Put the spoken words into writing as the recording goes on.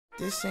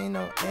This ain't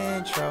no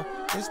intro,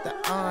 this the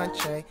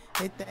entree.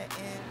 Hit the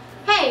end.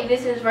 Hey,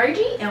 this is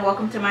Virgie and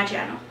welcome to my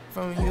channel.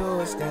 From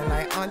Houston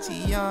like Auntie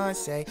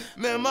Beyonce.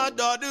 Man, my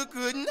daughter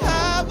couldn't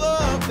have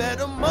a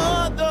better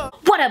mother.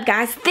 What up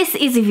guys, this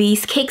is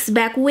V's Kicks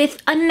back with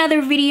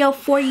another video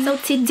for you. So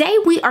today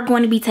we are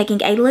going to be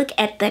taking a look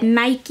at the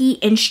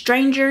Nike and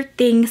Stranger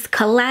Things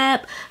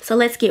collab. So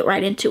let's get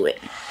right into it.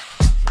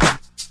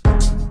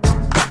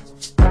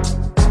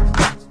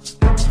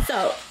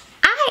 So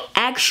I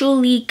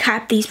actually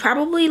copped these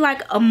probably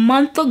like a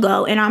month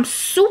ago and I'm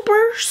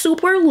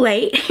super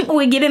late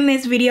with getting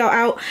this video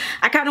out.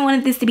 I kind of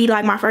wanted this to be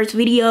like my first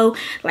video,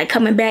 like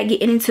coming back,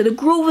 getting into the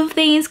groove of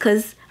things,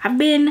 because I've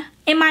been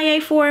MIA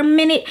for a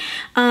minute,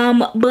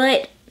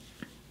 but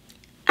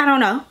I don't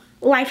know,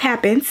 life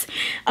happens.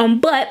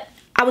 But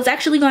I was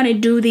actually going to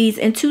do these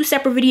in two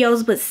separate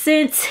videos, but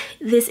since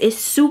this is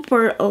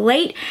super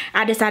late,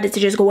 I decided to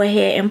just go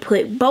ahead and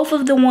put both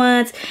of the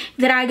ones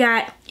that I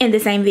got in the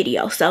same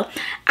video. So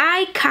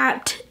I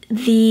copped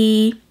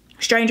the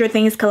Stranger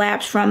Things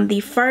collabs from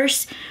the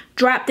first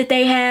drop that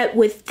they had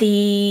with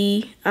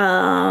the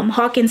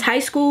Hawkins High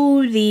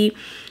School, the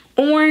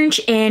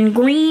orange and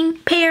green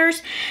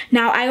pairs.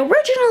 Now I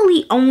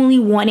originally only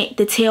wanted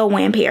the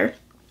tailwind pair,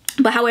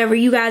 but however,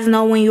 you guys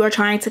know when you are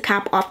trying to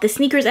cop off the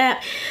sneakers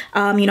app,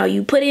 you know,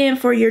 you put in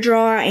for your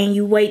draw and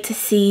you wait to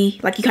see,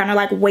 like you kind of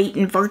like wait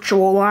in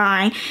virtual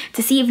line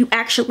to see if you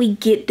actually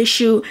get the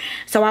shoe.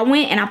 So I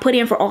went and I put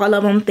in for all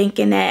of them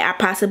thinking that I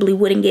possibly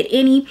wouldn't get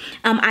any.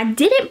 I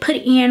didn't put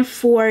in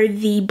for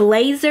the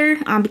blazer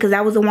because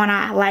that was the one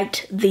I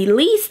liked the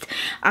least.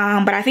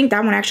 But I think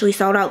that one actually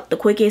sold out the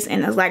quickest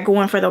and is like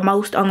going for the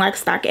most on like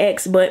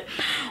StockX, but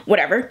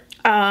whatever.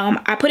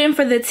 I put in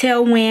for the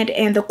tailwind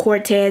and the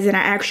Cortez and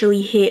I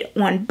actually hit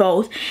on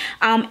both.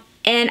 And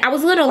I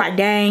was a little like,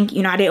 dang,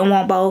 you know, I didn't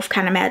want both.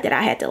 Kind of mad that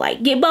I had to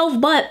like get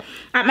both, but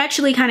I'm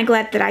actually kind of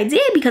glad that I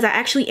did because I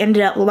actually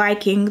ended up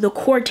liking the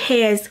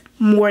Cortez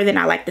more than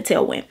I liked the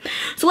tailwind.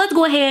 So let's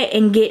go ahead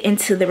and get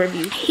into the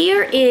review.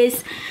 Here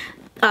is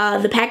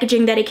the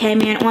packaging that it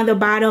came in. On the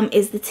bottom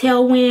is the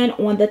tailwind,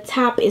 on the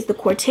top is the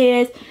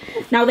Cortez.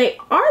 Now they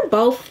are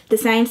both the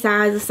same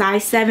size, a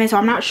size 7, so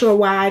I'm not sure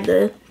why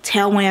the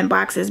tailwind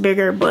box is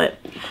bigger, but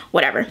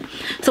whatever.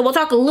 So we'll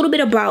talk a little bit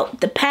about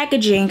the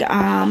packaging.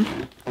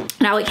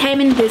 Now it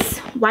came in this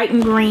white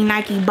and green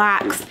Nike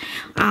box,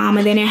 and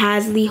then it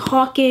has the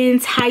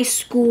Hawkins High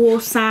School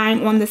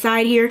sign on the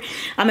side here.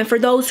 And for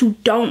those who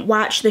don't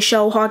watch the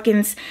show,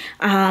 Hawkins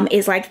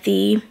is like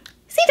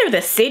it's either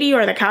the city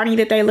or the county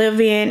that they live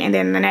in, and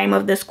then the name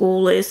of the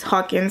school is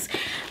Hawkins.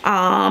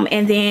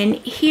 And then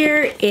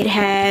here it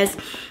has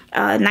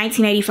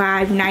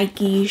 1985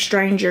 Nike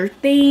Stranger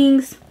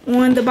Things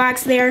on the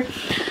box there.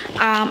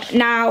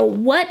 Now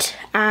what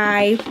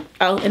and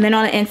then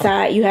on the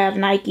inside you have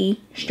Nike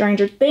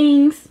Stranger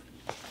Things.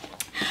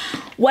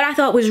 What I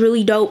thought was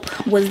really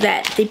dope was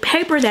that the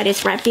paper that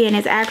it's wrapped in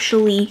is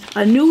actually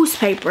a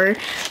newspaper,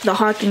 the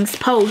Hawkins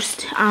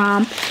Post.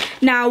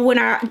 Now when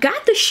I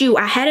got the shoe,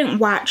 I hadn't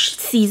watched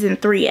season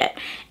 3 yet,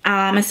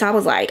 and so I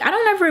was like, I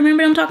don't ever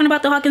remember them talking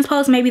about the Hawkins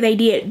Post. Maybe they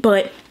did,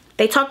 but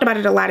they talked about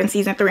it a lot in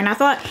season 3, and I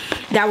thought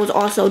that was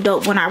also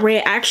dope. When I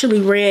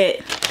actually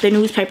read the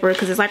newspaper,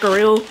 because it's like a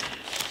real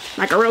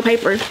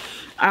paper,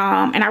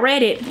 and I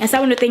read it, and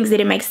some of the things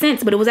didn't make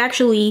sense, but it was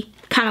actually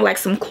kind of like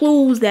some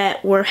clues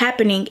that were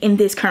happening in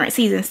this current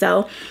season.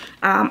 So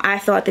I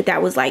thought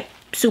that was like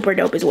super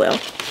dope as well.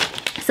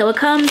 So it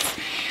comes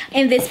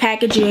in this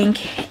packaging,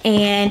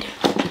 and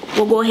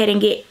we'll go ahead and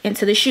get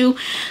into the shoe.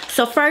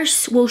 So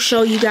first we'll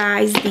show you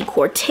guys the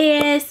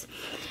Cortez.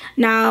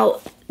 Now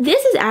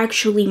this is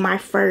actually my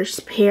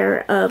first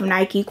pair of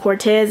Nike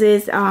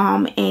Cortezes,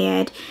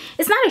 and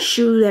it's not a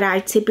shoe that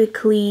I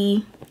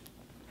typically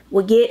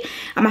would get.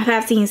 I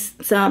have seen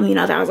some, you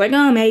know, that I was like,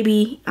 oh,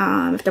 maybe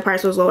if the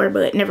price was lower,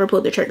 but never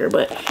pulled the trigger.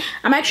 But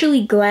I'm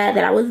actually glad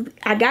that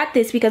I got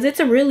this because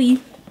it's a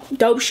really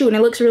dope shoe and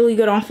it looks really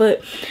good on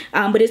foot.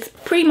 But it's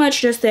pretty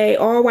much just a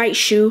all white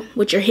shoe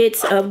with your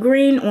hits of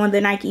green on the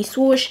Nike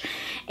swoosh,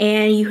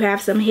 and you have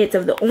some hits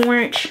of the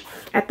orange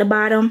at the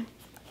bottom.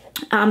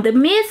 The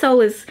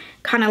midsole is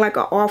kind of like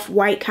an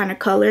off-white kind of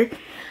color.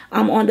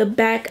 On the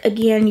back,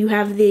 again, you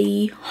have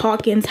the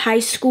Hawkins High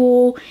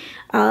School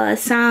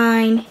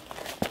sign.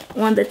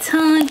 On the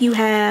tongue, you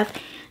have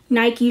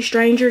Nike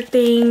Stranger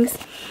Things.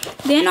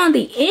 Then on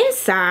the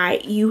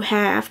inside, you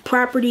have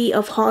property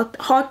of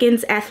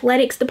Hawkins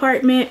Athletics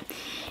Department.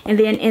 And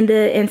then in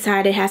the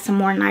inside, it has some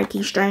more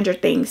Nike Stranger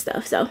Things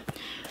stuff. So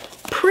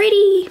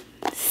pretty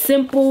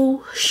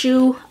simple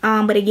shoe,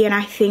 but again,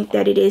 I think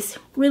that it is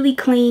really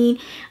clean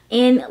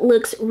and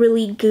looks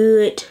really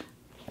good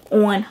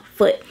on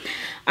foot.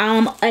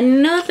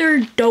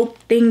 Another dope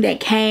thing that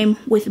came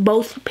with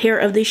both pair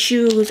of the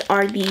shoes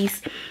are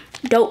these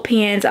dope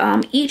pins.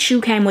 Each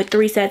shoe came with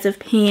 3 sets of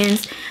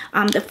pins.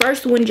 The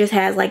first one just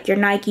has like your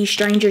Nike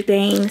Stranger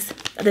Things.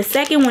 The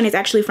second one is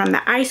actually from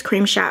the ice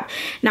cream shop.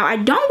 Now I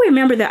don't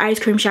remember the ice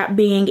cream shop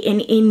being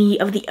in any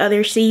of the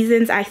other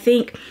seasons. I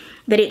think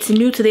that it's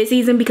new to this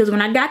season because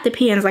when I got the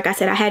pins, like I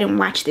said, I hadn't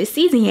watched this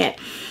season yet.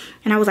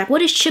 and I was like,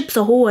 what is Chips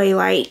Ahoy?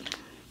 Like,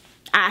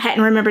 I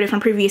hadn't remembered it from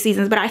previous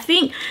seasons, but I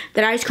think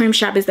that Ice Cream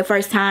Shop is the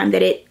first time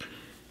that it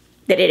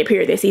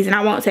appeared this season.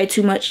 I won't say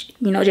too much,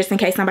 you know, just in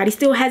case somebody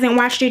still hasn't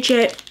watched it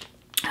yet.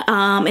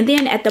 And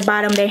then at the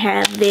bottom they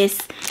have this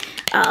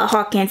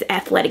Hawkins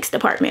Athletics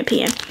Department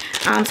pen.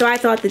 So I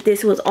thought that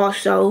this was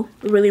also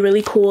really,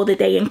 really cool that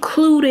they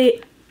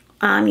included,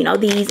 you know,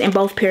 these in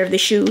both pair of the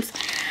shoes.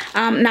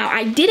 Now,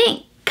 I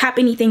didn't cop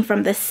anything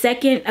from the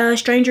second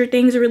Stranger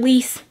Things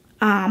release,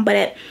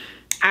 but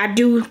I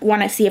do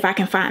want to see if I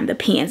can find the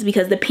pens,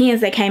 because the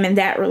pens that came in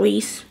that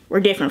release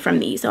were different from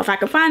these. So if I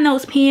can find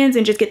those pens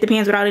and just get the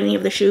pens without any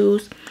of the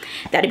shoes,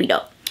 that'd be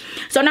dope.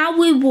 So now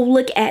we will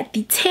look at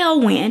the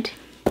Tailwind.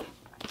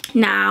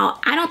 Now,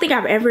 I don't think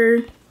I've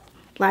ever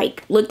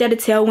like looked at a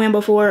Tailwind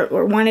before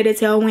or wanted a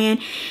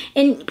Tailwind,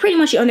 and pretty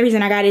much the only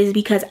reason I got it is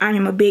because I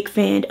am a big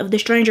fan of the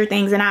Stranger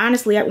Things, and I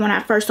honestly, when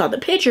I first saw the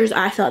pictures,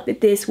 I thought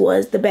that this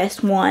was the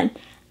best one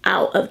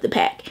out of the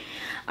pack.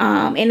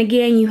 And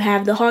again, you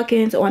have the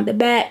Hawkins on the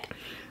back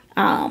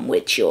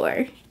with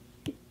your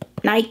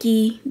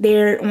Nike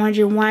there, orange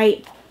and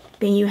white.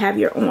 Then you have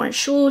your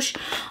orange swoosh,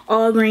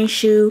 all green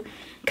shoe,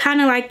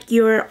 kind of like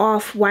your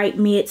off-white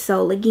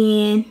midsole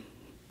again,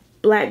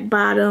 black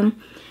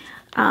bottom.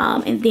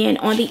 And then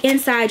on the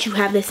inside, you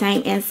have the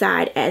same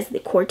inside as the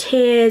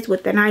Cortez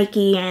with the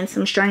Nike and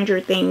some Stranger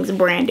Things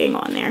branding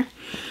on there.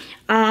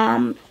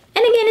 And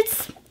again,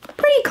 it's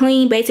pretty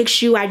clean, basic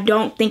shoe. I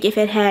don't think if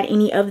it had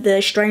any of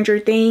the Stranger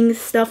Things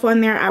stuff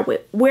on there, I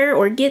would wear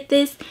or get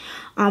this.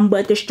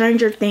 But the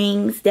Stranger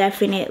Things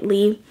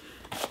definitely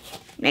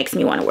makes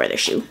me want to wear the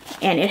shoe.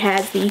 And it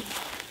has the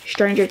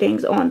Stranger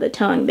Things on the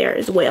tongue there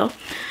as well. So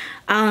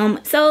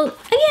again,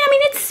 I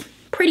mean, it's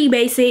pretty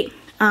basic.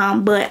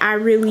 But I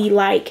really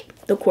like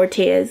the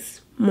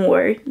Cortez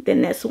more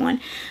than this one.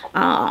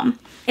 And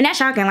that's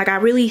shocking. Like, I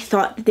really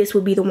thought that this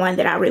would be the one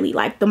that I really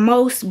liked the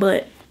most,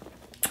 but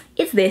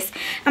it's this.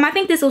 I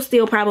think this will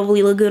still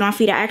probably look good on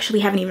feet. I actually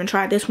haven't even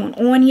tried this one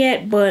on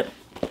yet, but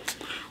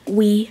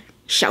we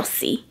shall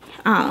see.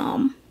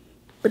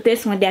 But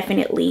this one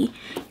definitely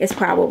is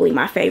probably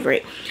my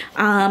favorite.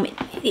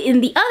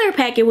 In the other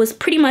pack, it was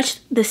pretty much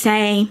the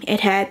same. It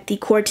had the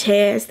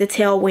Cortez, the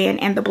Tailwind,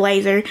 and the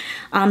Blazer.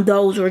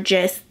 Those were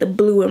just the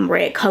blue and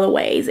red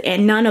colorways,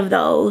 and none of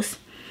those,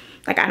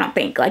 like, I don't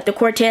think, like the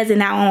Cortez in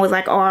that one was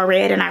like all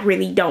red, and I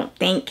really don't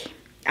think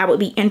I would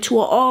be into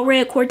an all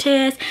red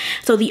Cortez.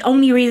 So the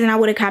only reason I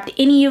would have copped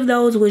any of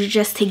those was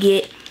just to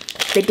get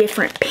the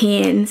different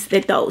pins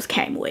that those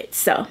came with.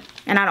 So,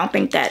 and I don't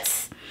think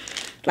that's,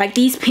 like,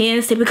 these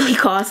pins typically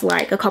cost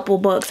like a couple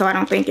bucks, so I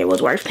don't think it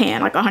was worth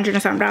paying like $100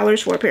 and something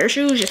for a pair of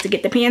shoes just to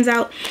get the pins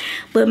out.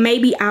 But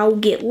maybe I'll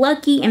get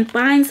lucky and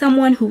find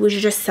someone who was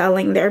just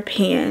selling their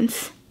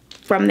pins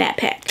from that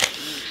pack.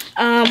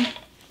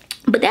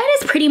 But that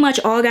is pretty much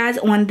all, guys,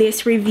 on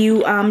this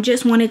review.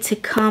 Just wanted to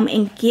come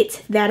and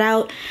get that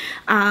out.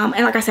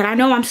 And like I said, I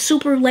know I'm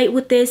super late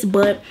with this,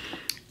 but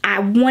I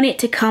wanted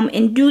to come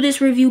and do this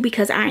review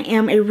because I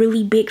am a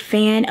really big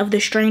fan of the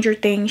Stranger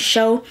Things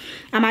show.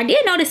 I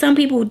did notice some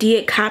people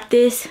did cop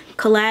this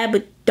collab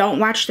but don't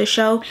watch the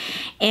show.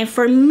 And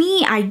for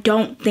me, I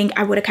don't think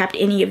I would have copped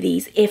any of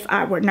these if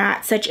I were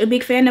not such a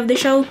big fan of the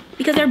show,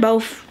 because they're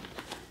both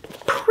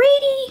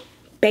pretty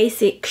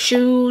basic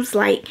shoes.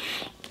 Like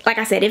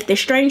I said, if the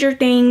Stranger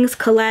Things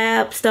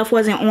collab stuff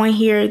wasn't on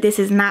here, this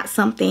is not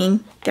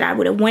something that I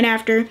would have went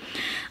after.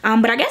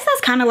 But I guess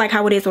that's kind of like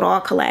how it is with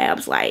all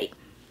collabs. Like,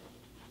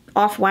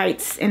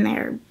 off-whites and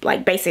they're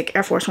like basic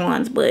Air Force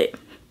Ones, but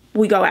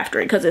we go after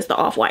it because it's the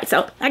off-white.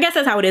 So I guess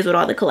that's how it is with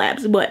all the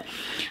collabs. But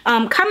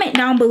comment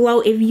down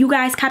below if you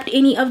guys copped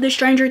any of the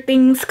Stranger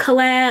Things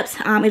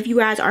collabs, if you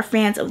guys are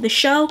fans of the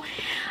show.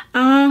 That's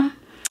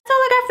all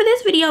I got for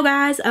this video,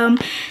 guys.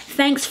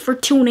 Thanks for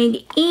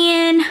tuning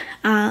in.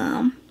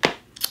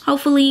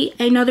 Hopefully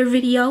another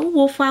video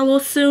will follow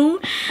soon.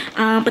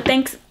 But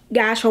thanks,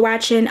 guys, for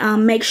watching.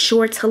 Make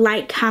sure to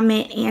like,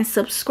 comment, and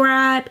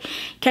subscribe.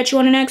 Catch you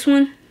on the next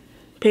one.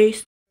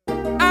 Peace.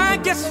 I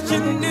guess you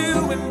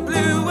knew and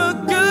blew a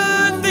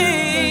good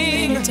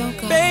thing,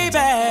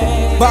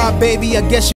 baby. Bye, baby, I guess you